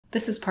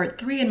This is part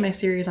 3 in my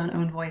series on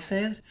own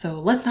voices, so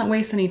let's not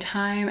waste any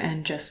time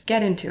and just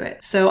get into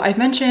it. So I've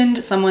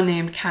mentioned someone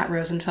named Kat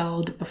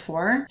Rosenfield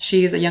before.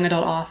 She's a young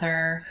adult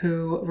author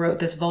who wrote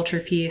this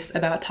Vulture piece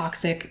about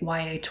toxic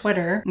YA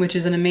Twitter, which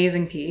is an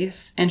amazing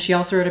piece. And she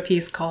also wrote a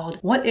piece called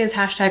 "What is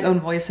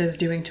 #ownvoices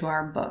doing to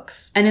our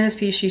books?" And in this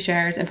piece, she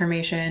shares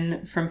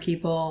information from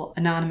people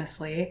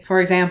anonymously. For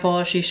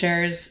example, she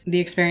shares the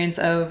experience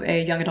of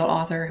a young adult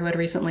author who had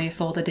recently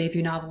sold a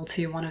debut novel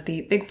to one of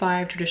the big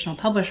 5 traditional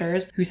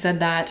publishers, who said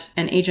that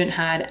an agent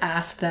had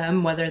asked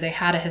them whether they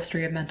had a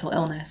history of mental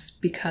illness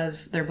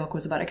because their book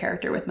was about a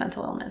character with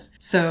mental illness.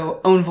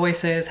 So Own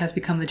Voices has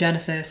become the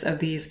genesis of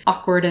these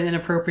awkward and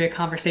inappropriate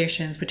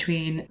conversations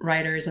between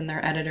writers and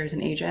their editors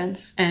and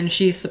agents. And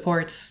she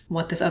supports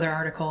what this other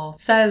article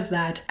says,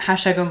 that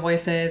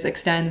 #ownvoices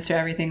extends to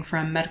everything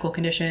from medical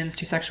conditions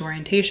to sexual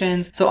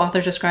orientations. So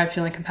authors describe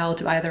feeling compelled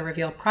to either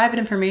reveal private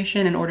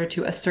information in order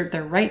to assert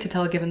their right to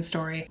tell a given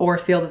story, or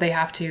feel that they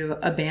have to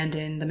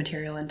abandon the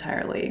material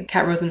entirely.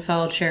 Kat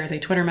Rosenfield shares a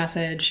Twitter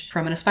message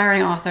from an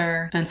aspiring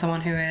author and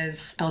someone who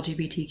is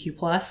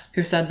LGBTQ+,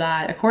 who said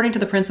that, according to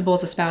the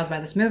principles espoused by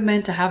this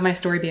movement, to have my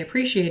story be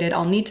appreciated,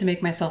 I'll need to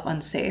make myself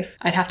unsafe.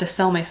 I'd have to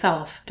sell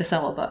myself to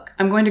sell a book.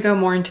 I'm going to go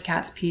more into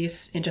Kat's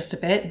piece in just a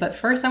bit, but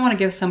first I want to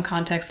give some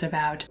context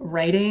about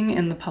writing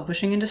in the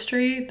publishing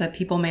industry that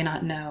people may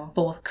not know,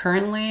 both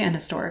currently and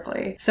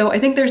historically. So I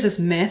think there's this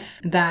myth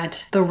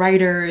that the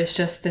writer is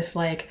just this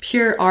like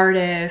pure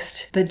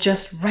artist that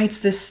just writes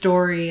this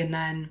story and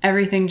then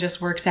everything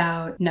just works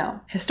out. No.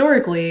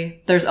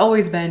 Historically, there's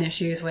always been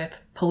issues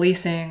with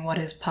policing what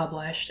is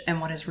published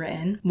and what is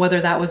written, whether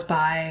that was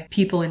by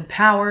people in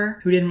power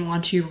who didn't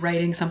want you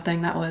writing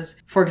something that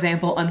was, for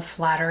example,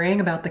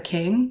 unflattering about the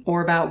king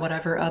or about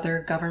whatever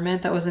other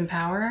government that was in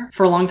power.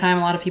 For a long time,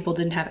 a lot of people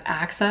didn't have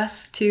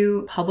access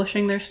to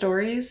publishing their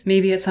stories.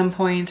 Maybe at some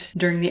point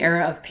during the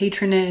era of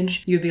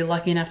patronage, you'd be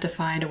lucky enough to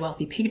find a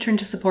wealthy patron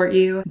to support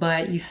you,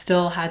 but you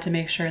still had to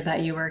make sure that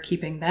you were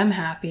keeping them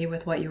happy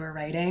with what you were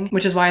writing,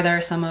 which is why there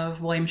are some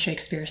of William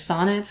Shakespeare's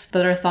sonnets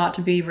that are thought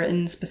to be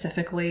written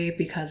specifically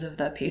because of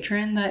the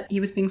patron that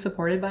he was being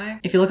supported by.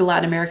 If you look at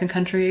Latin American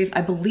countries,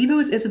 I believe it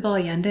was Isabel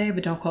Allende,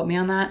 but don't quote me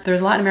on that. There's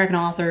a Latin American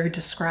author who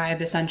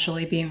described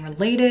essentially being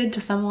related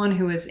to someone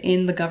who was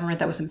in the government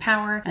that was in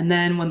power, and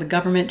then when the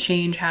government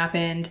change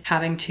happened,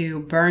 having to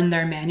burn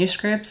their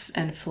manuscripts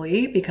and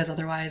flee because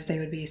otherwise they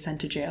would be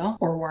sent to jail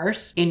or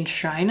worse. In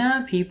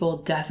China, people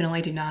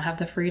definitely do not have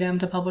the freedom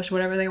to publish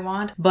whatever they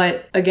want,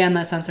 but again,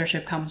 that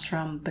censorship comes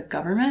from the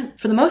government.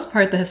 For the most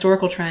part, the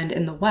historical trend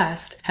in the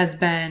West has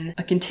been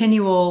a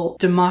continual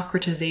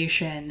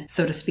democratization,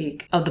 so to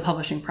speak, of the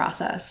publishing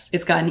process.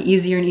 It's gotten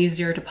easier and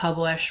easier to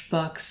publish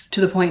books to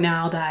the point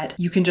now that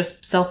you can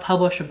just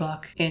self-publish a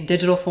book in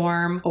digital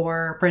form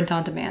or print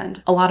on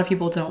demand. A lot of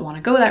people don't want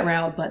to go that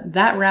route, but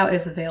that route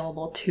is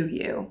available to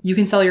you. You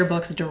can sell your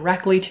books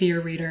directly to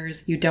your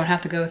readers. You don't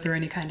have to go through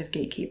any kind of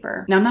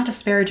gatekeeper. Now, I'm not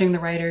disparaging the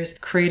writer's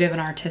creative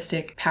and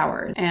artistic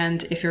powers.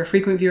 And if you're a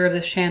frequent viewer of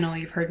this channel,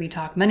 you've heard me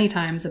talk many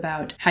times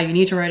about how you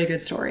need to write a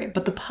good story.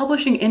 But the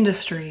publishing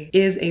industry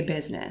is a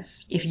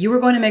business. If you are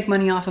going to make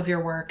money off of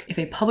your work, if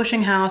a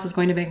publishing house is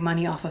going to make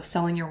money off of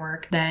selling your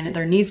work, then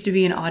there needs to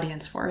be an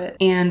audience for it.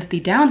 And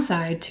the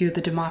downside to the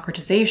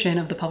democratization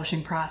of the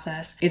publishing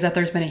process is that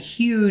there's been a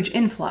huge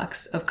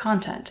influx of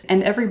content.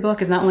 And every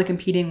book is not only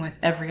competing with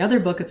every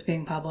other book that's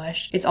being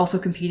published, it's also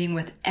competing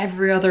with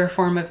every other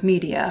form of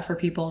media for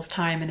people's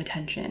time and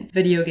attention.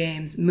 Video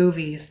games,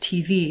 movies,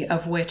 TV,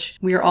 of which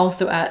we are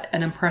also at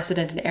an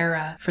unprecedented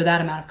era for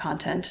that amount of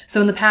content.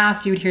 So in the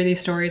past, you would hear these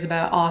stories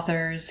about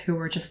authors who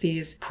were just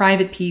these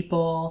private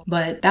people,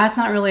 but that's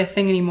not really a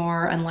thing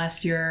anymore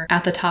unless you're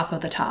at the top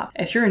of the top.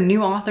 If you're a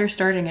new author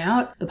starting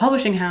out, the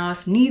publishing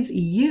house needs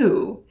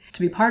you to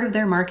be part of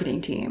their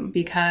marketing team,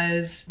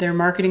 because their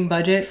marketing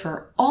budget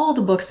for all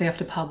the books they have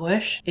to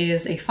publish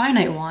is a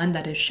finite one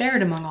that is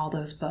shared among all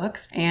those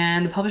books,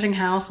 and the publishing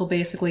house will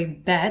basically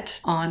bet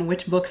on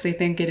which books they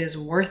think it is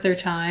worth their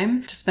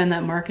time to spend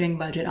that marketing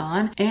budget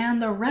on,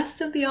 and the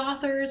rest of the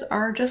authors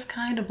are just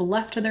kind of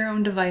left to their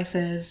own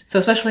devices. So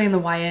especially in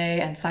the YA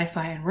and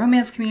sci-fi and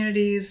romance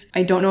communities,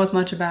 I don't know as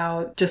much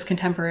about just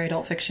contemporary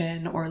adult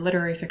fiction or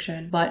literary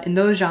fiction, but in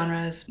those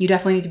genres, you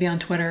definitely need to be on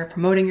Twitter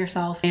promoting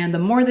yourself, and the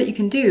more that you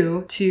can do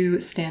to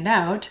stand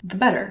out, the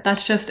better.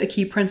 That's just a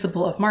key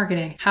principle of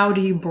marketing. How do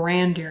you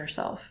brand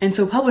yourself? And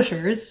so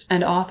publishers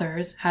and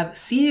authors have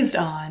seized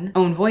on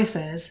own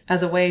voices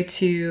as a way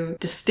to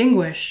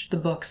distinguish the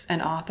books and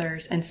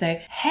authors and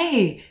say,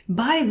 hey,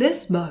 buy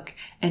this book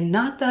and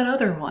not that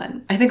other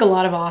one. I think a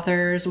lot of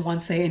authors,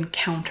 once they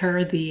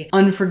encounter the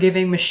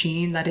unforgiving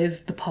machine that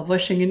is the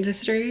publishing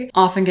industry,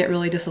 often get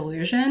really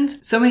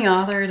disillusioned. So many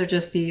authors are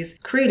just these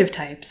creative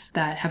types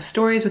that have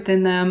stories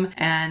within them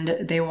and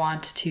they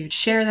want to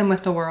share share them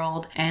with the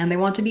world, and they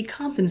want to be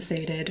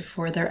compensated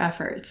for their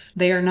efforts.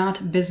 They are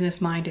not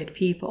business-minded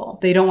people.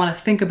 They don't want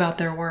to think about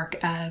their work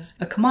as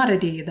a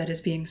commodity that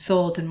is being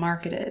sold and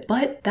marketed.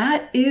 But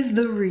that is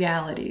the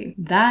reality.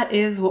 That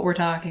is what we're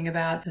talking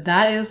about.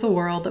 That is the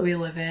world that we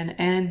live in,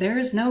 and there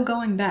is no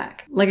going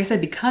back. Like I said,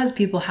 because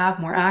people have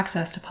more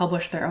access to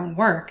publish their own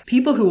work,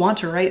 people who want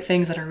to write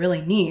things that are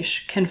really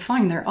niche can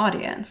find their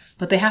audience,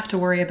 but they have to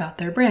worry about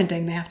their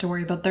branding. They have to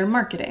worry about their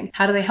marketing.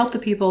 How do they help the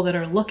people that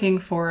are looking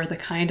for the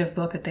kind of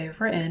book that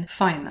they've written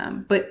find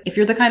them? But if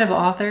you're the kind of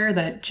author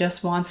that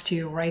just wants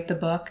to write the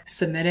book,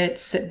 submit it,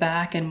 sit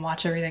back and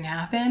watch everything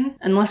happen,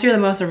 unless you're the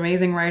most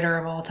amazing writer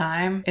of all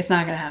time, it's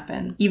not going to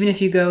happen. Even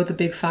if you go the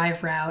big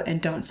 5 route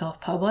and don't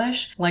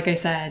self-publish, like I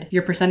said,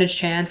 your percentage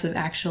chance of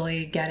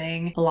actually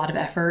getting a lot of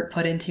effort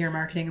put into your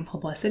marketing and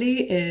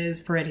publicity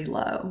is pretty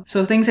low.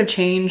 So things have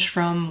changed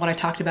from what I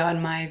talked about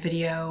in my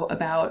video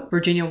about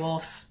Virginia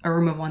Woolf's A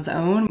Room of One's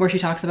Own, where she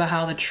talks about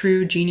how the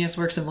true genius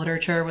works of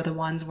literature were the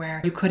ones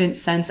where you couldn't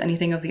sense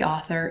anything of the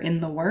author in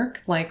the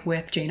work, like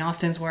with Jane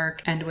Austen's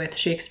work and with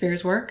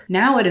Shakespeare's work.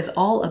 Now it is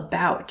all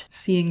about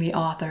seeing the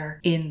author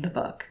in the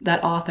book,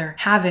 that author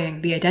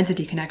having the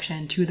identity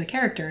connection to the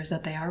characters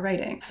that they are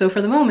writing. So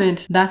for the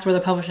moment, that's where the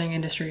publishing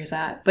industry is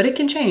at. But it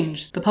can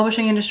change. The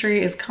publishing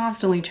industry is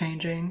constantly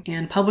changing,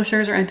 and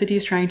publishers are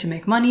entities trying to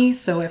make money,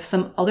 so if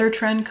some other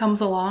trend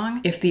comes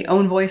along, if the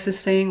own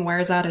voices thing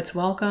wears out its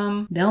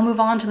welcome, they'll move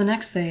on to the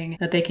next thing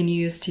that they can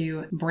use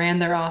to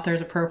brand their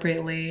authors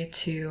appropriately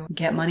to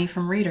get money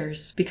from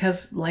readers.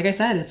 Because, like I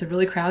said, it's a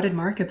really crowded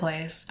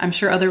marketplace. I'm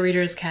sure other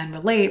readers can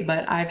relate,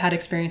 but I've had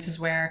experiences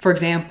where, for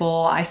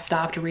example, I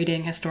stopped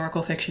reading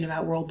historical fiction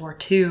about World War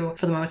II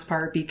for the most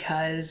part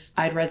because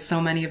I'd read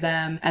so many of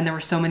them and there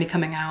were so many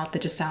coming out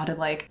that just sounded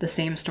like the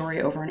same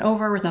story over and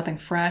over with nothing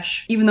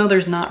fresh, even though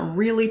there's not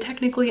really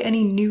technically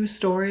any new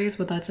stories,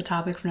 but that's a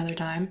topic for another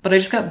time. But I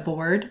just got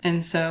bored,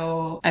 and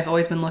so I've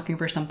always been looking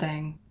for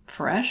something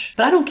fresh.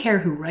 But I don't care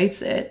who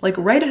writes it. Like,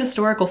 write a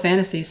historical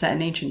fantasy set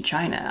in ancient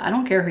China. I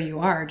don't care who you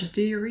are, just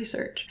do your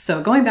research.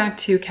 So going back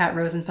to Kat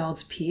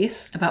Rosenfield's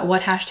piece about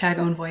what hashtag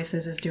own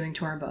voices is doing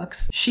to our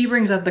books, she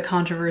brings up the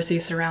controversy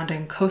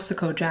surrounding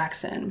Kosako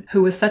Jackson,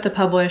 who was set to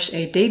publish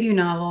a debut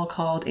novel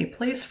called A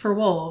Place for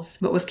Wolves,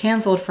 but was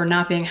canceled for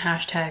not being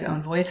hashtag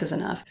own voices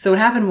enough. So what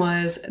happened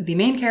was the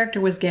main character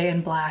was gay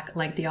and black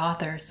like the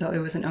author, so it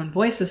was an own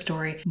voices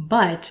story,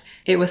 but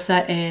it was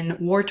set in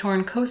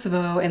war-torn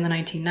Kosovo in the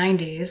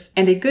 1990s,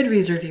 and a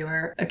Goodreads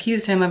reviewer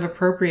accused him of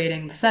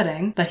appropriating the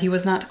setting that he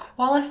was not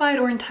qualified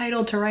or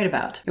entitled to write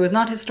about. It was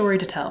not his story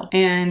to tell.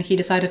 And he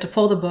decided to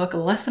pull the book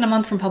less than a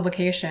month from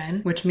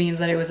publication, which means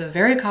that it was a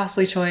very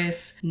costly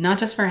choice, not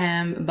just for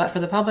him, but for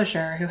the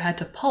publisher, who had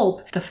to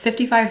pulp the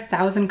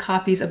 55,000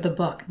 copies of the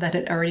book that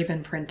had already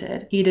been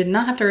printed. He did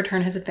not have to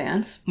return his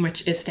advance,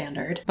 which is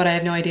standard, but I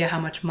have no idea how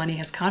much money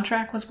his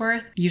contract was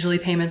worth. Usually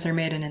payments are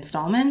made in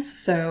installments,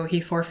 so he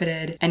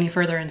forfeited any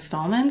further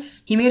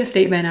installments. He made a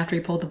statement after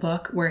he pulled the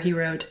book where he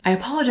wrote, "I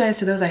apologize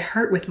to those I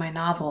hurt with my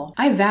novel.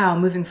 I vow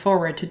moving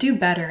forward to do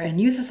better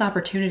and use this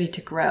opportunity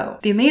to grow."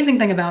 The amazing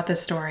thing about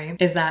this story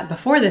is that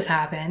before this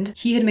happened,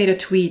 he had made a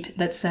tweet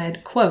that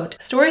said, quote,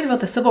 "Stories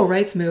about the civil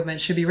rights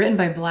movement should be written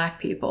by black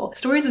people.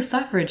 Stories of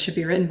suffrage should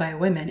be written by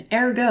women.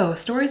 Ergo,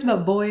 stories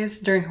about boys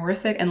during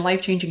horrific and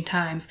life-changing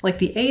times, like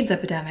the AIDS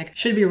epidemic,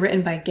 should be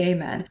written by gay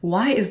men.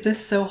 Why is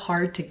this so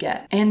hard to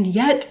get?" And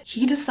yet,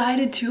 he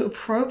decided to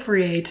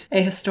appropriate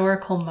a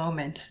historical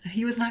moment that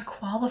he was not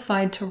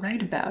qualified to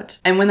write about.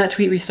 And when that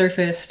tweet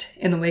resurfaced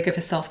in the wake of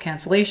his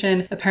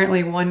self-cancellation,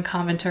 apparently one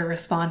commenter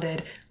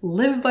responded,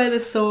 "Live by the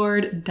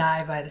sword,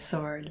 die by the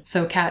sword."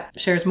 So Kat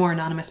shares more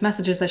anonymous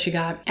messages that she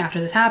got after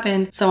this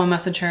happened. Someone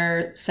messaged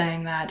her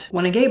saying that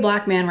when a gay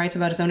black man writes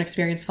about his own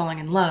experience falling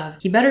in love,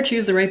 he better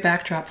choose the right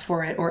backdrop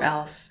for it or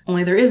else.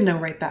 Only there is no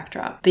right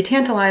backdrop. They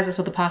tantalize us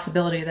with the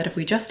possibility that if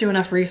we just do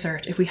enough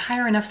research, if we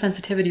hire enough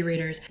sensitivity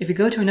readers, if we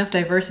go to enough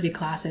diversity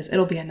classes,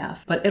 it'll be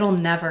enough. But it'll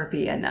never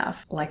be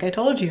enough. Like I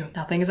told you,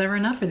 nothing is ever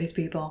enough for these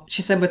people.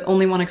 She said with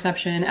only one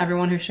exception,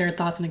 everyone who shared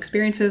thoughts and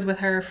experiences with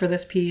her for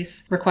this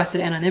piece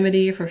requested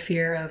anonymity for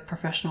fear of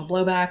professional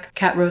blowback.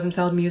 Kat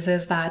Rosenfield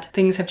muses that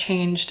things have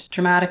changed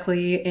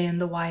dramatically in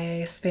the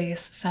YA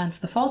space since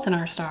The Fault in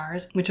Our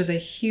Stars, which was a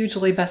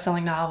hugely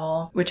best-selling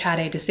novel which had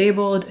a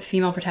disabled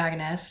female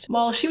protagonist.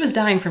 Well, she was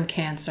dying from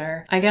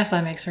cancer. I guess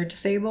that makes her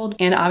disabled.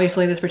 And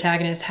obviously this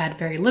protagonist had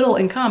very little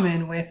in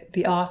common with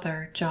the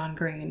author, John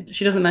Green.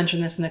 She doesn't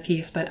mention this in the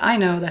piece, but I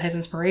know that his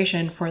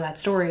inspiration for that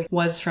story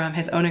was from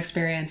his own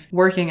experience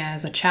working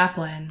as a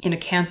chaplain in a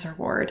cancer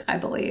ward, I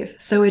believe.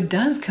 So it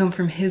does come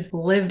from his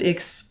lived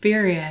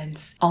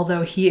experience,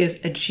 although he is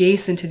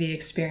adjacent to the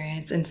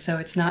experience, and so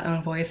it's not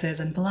own voices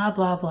and blah,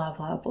 blah, blah,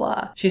 blah,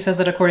 blah. She says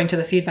that according to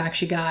the feedback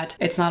she got,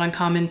 it's not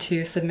uncommon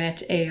to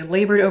submit a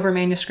labored over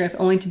manuscript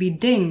only to be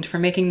dinged for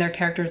making their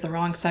characters the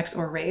wrong sex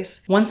or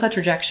race. One such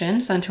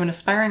rejection, sent to an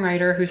aspiring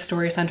writer whose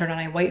story centered on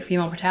a white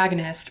female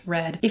protagonist,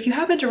 read, "If you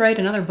happen to write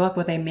another book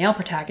with a male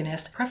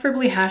protagonist,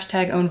 preferably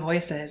hashtag own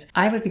voices,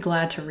 I would be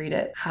glad to read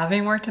it."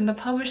 Having worked in the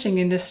publishing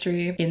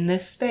industry in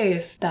this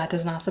space, that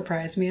does not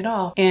surprise me at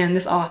all. And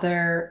this author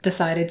author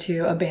decided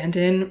to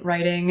abandon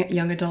writing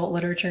young adult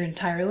literature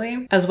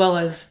entirely, as well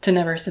as to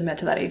never submit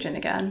to that agent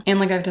again. And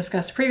like I've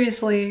discussed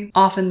previously,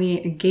 often the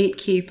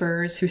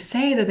gatekeepers who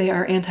say that they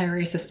are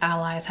anti-racist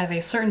allies have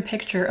a certain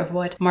picture of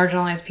what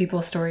marginalized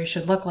people's stories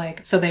should look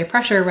like. So they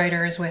pressure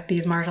writers with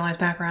these marginalized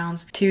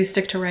backgrounds to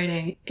stick to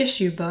writing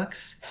issue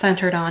books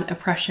centered on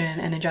oppression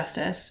and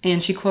injustice.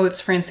 And she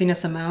quotes Francina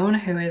Simone,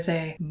 who is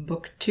a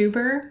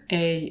booktuber,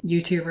 a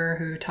YouTuber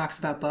who talks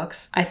about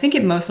books. I think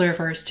it mostly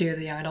refers to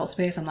the young adult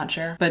space, I'm not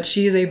sure. But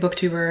she's a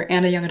booktuber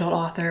and a young adult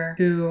author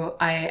who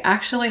I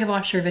actually have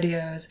watched her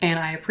videos, and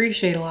I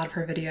appreciate a lot of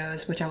her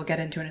videos, which I will get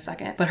into in a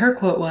second. But her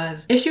quote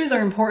was, "Issues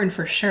are important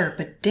for sure,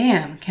 but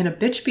damn, can a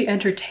bitch be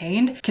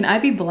entertained? Can I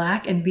be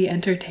black and be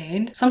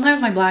entertained?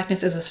 Sometimes my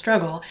blackness is a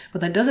struggle,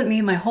 but that doesn't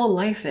mean my whole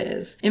life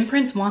is.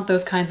 Imprints want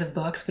those kinds of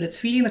books, but it's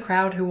feeding the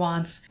crowd who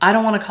wants, I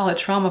don't want to call it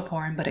trauma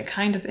porn, but it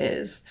kind of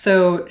is."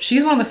 So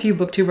she's one of the few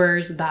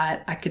booktubers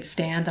that I could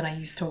stand, and I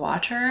used to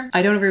watch her.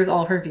 I don't agree with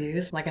all of her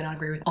views, like I don't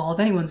agree with all of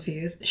anyone's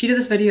views. She did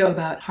this video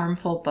about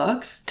harmful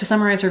books. To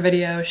summarize her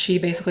video, she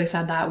basically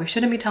said that we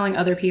shouldn't be telling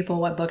other people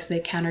what books they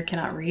can or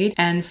cannot read,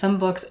 and some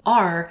books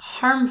are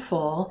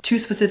harmful to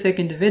specific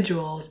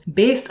individuals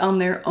based on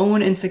their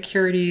own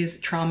insecurities,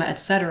 trauma,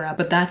 etc.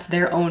 But that's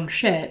their own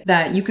shit,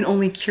 that you can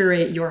only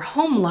curate your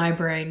home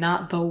library,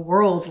 not the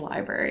world's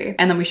library.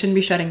 And that we shouldn't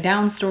be shutting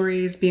down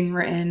stories being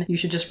written. You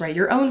should just write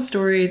your own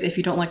stories if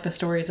you don't like the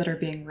stories that are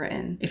being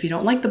written. If you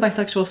don't like the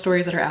bisexual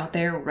stories that are out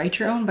there, write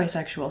your own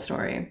bisexual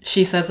story.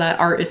 She says that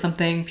art is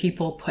something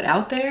people put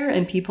out there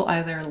and people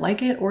either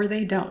like it or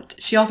they don't.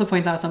 She also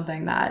points out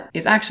something that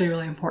is actually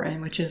really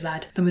important, which is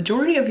that the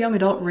majority of young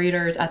adult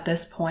readers at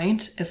this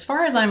point, as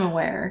far as I'm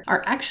aware,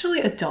 are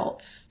actually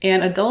adults.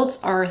 And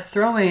adults are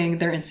throwing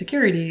their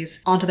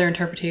insecurities onto their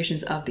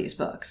interpretations of these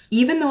books.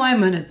 Even though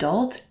I'm an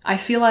adult, I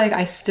feel like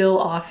I still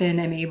often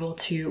am able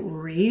to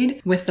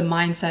read with the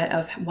mindset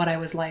of what I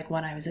was like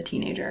when I was a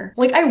teenager.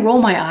 Like, I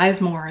roll my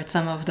eyes more at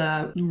some of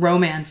the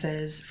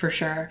romances, for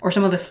sure, or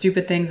some of the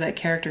stupid things that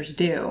characters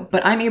do,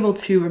 but I'm able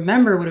to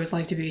remember what it was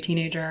like to be a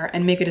teenager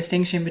and make a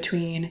distinction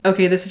between,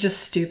 okay, this is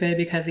just stupid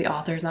because the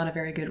author is not a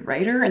very good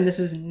writer, and this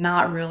is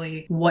not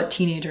really what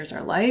teenagers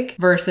are like,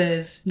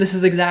 versus this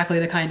is exactly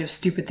the kind of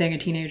stupid thing a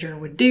teenager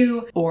would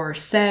do or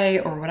say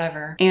or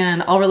whatever.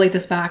 And I'll relate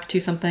this back to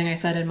something I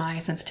said in my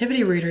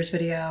sensitivity readers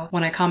video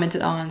when I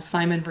commented on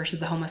Simon versus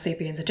the Homo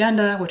sapiens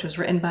agenda, which was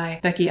written by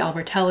Becky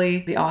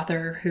Albertelli, the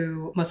author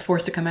who was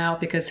forced to come out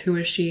because who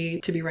is she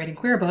to be writing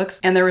queer books?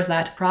 And there was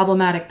that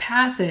problematic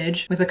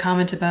passage with a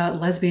comment about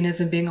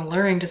lesbianism being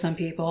alluring to some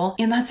people.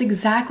 And that's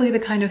exactly the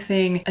kind of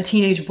thing a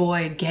teenage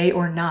boy, gay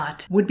or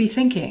not, would be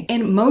thinking.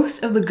 And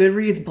most of the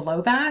Goodreads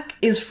blowback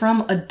is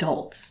from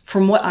adults,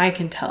 from what I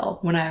can tell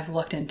when I've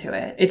looked into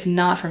it. It's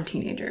not from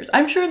teenagers.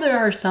 I'm sure there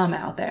are some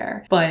out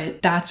there,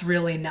 but that's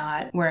really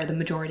not where the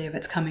majority of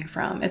it's coming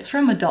from. It's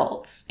from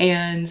adults.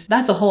 And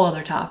that's a whole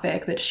other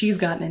topic that she's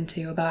gotten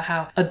into about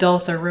how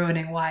adults are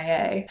ruining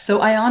YA.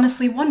 So I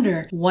honestly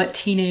wonder what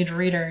teenage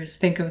readers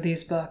think of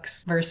these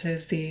books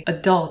versus the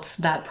adults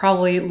that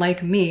probably,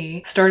 like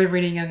me, started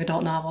reading young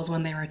adult novels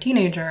when they were a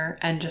teenager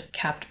and just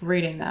kept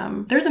reading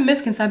them. There's a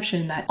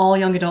misconception that all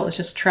young adult is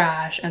just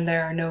trash and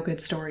there are no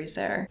good stories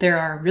there. There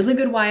are really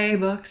good YA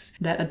books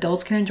that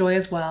adults can enjoy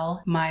as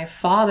well. My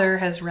father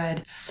has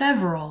read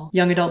several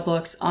young adult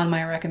books on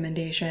my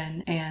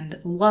recommendation and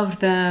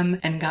loved them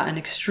and gotten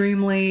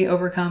extremely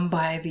overcome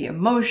by the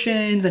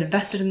emotions and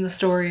invested in the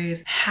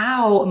stories.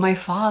 How my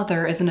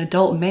father, as an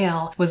adult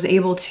male, was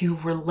able to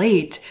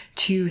relate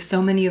to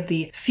so many of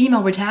the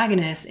female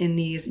protagonists in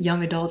these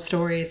young adult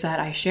stories that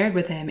I shared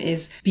with him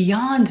is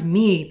beyond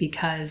me,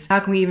 because how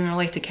can we even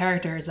relate to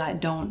characters that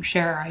don't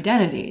share our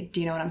identity? Do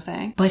you know what I'm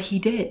saying? But he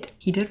did.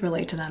 He did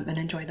relate to them and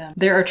enjoy them.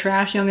 There are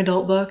trash young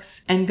adult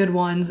books and good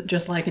ones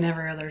just like in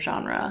every other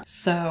genre.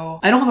 So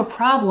I don't have a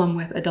problem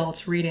with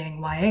adults reading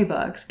YA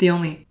books. The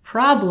only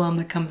problem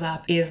that comes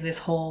up is this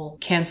whole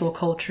cancel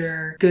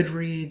culture,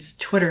 Goodreads,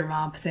 Twitter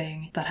mob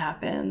thing that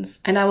happens.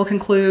 And I will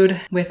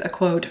conclude with a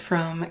quote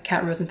from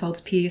Kat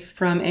Rosenfield's piece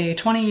from a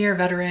 20-year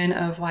veteran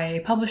of YA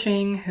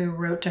publishing who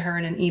wrote to her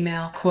in an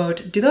email,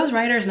 quote, "Do those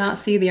writers not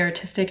see the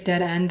artistic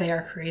dead end they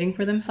are creating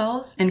for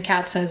themselves?" And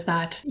Kat says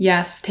that,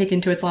 yes,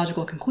 taken to its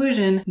logical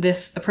conclusion,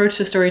 this approach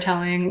to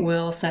storytelling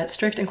will set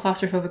strict and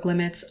claustrophobic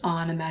limits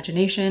on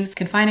imagination,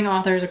 confining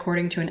authors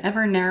according to an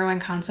ever-narrowing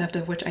concept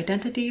of which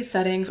identities,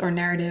 settings, or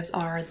narratives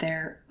are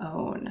their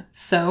own.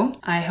 So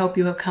I hope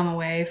you have come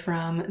away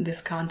from this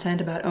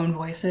content about Own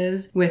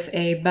Voices with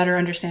a better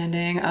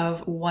understanding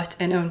of what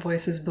an Own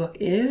Voices book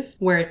is,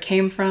 where it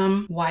came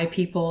from, why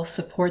people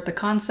support the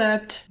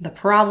concept, the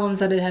problems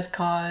that it has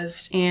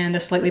caused, and a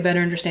slightly better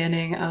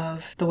understanding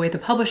of the way the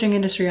publishing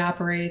industry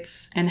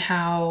operates and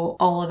how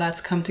all of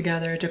that's come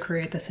together to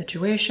create the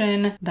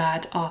situation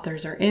that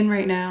authors are in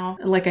right now.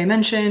 Like I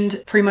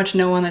mentioned, pretty much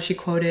no one that she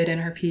quoted in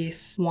her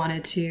piece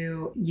wanted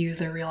to use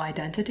their real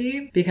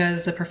identity,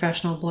 because the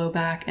professional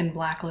blowback and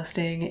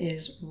blacklisting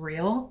is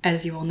real,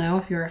 as you will know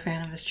if you're a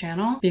fan of this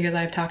channel, because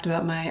I've talked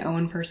about my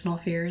own personal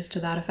fears to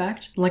that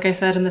effect. Like I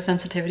said in the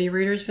sensitivity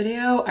readers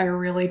video, I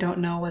really don't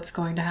know what's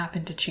going to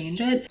happen to change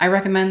it. I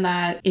recommend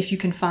that if you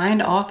can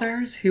find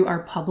authors who are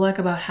public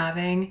about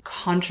having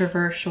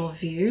controversial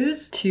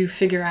views, to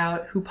figure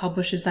out who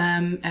publishes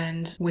them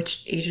and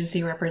which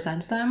agency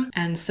represents them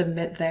and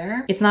submit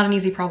there. It's not an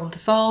easy problem to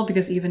solve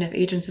because even if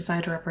agents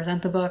decide to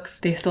represent the books,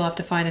 they still have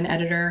to find an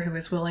editor who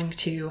is willing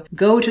to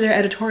go to their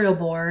editorial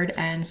board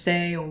and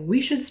say,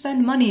 we should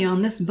spend money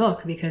on this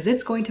book because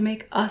it's going to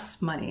make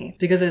us money.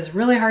 Because it's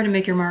really hard to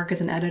make your mark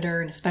as an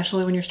editor, and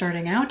especially when you're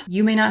starting out,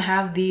 you may not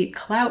have the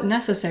clout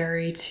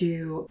necessary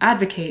to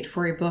advocate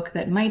for a book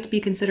that might be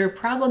considered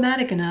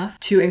problematic enough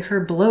to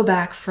incur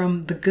blowback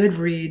from the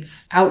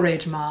Goodreads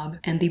outrage mob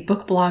and the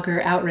book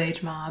blogger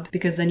outrage mob,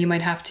 because then you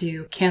might have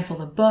to cancel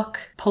the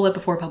book, pull it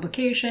before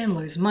publication,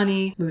 lose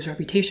money, lose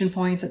reputation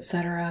points,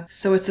 etc.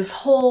 So it's this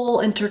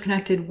whole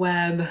interconnected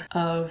web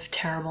of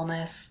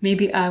terribleness.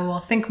 Maybe I will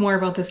think more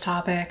about this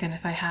topic, and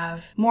if I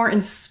have more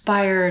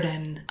inspired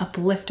and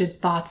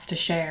uplifted thoughts to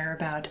share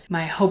about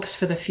my hopes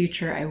for the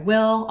future, I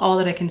will. All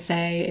that I can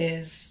say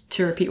is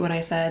to repeat what I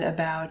said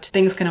about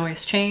things can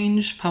always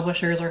change.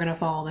 Publishers are going to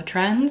follow the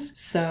trends.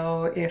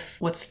 So if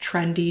what's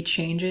trendy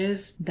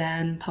changes,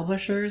 then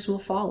publishers will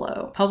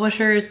follow.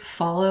 Publishers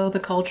follow the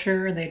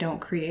culture, they don't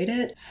create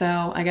it.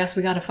 So I guess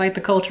we gotta fight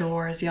the culture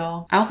wars,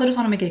 y'all. I also just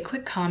want to make a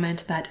quick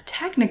comment that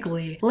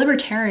technically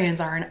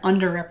libertarians are an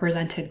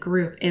underrepresented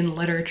group in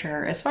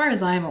literature as far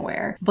as I'm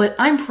aware. But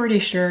I'm pretty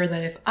sure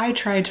that if I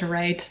tried to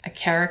write a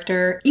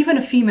character, even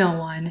a female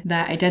one,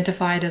 that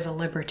identified as a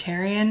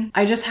libertarian,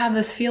 I just have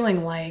this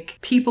feeling like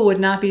people would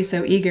not be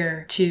so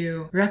eager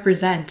to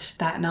represent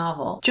that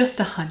novel. Just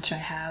a hunch I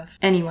have.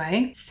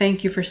 Anyway,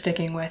 thank you for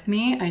sticking with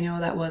me. I know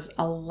that was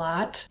a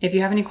lot. If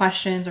you have any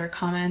questions or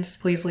comments,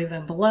 please leave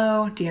them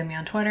below, DM me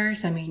on Twitter,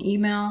 send me an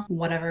email,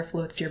 whatever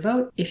floats your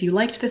boat. If you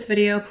liked this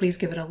video, please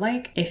give it a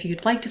like. If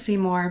you'd like to see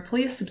more,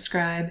 please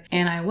subscribe,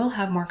 and I will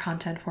have more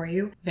content for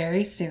you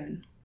very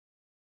soon.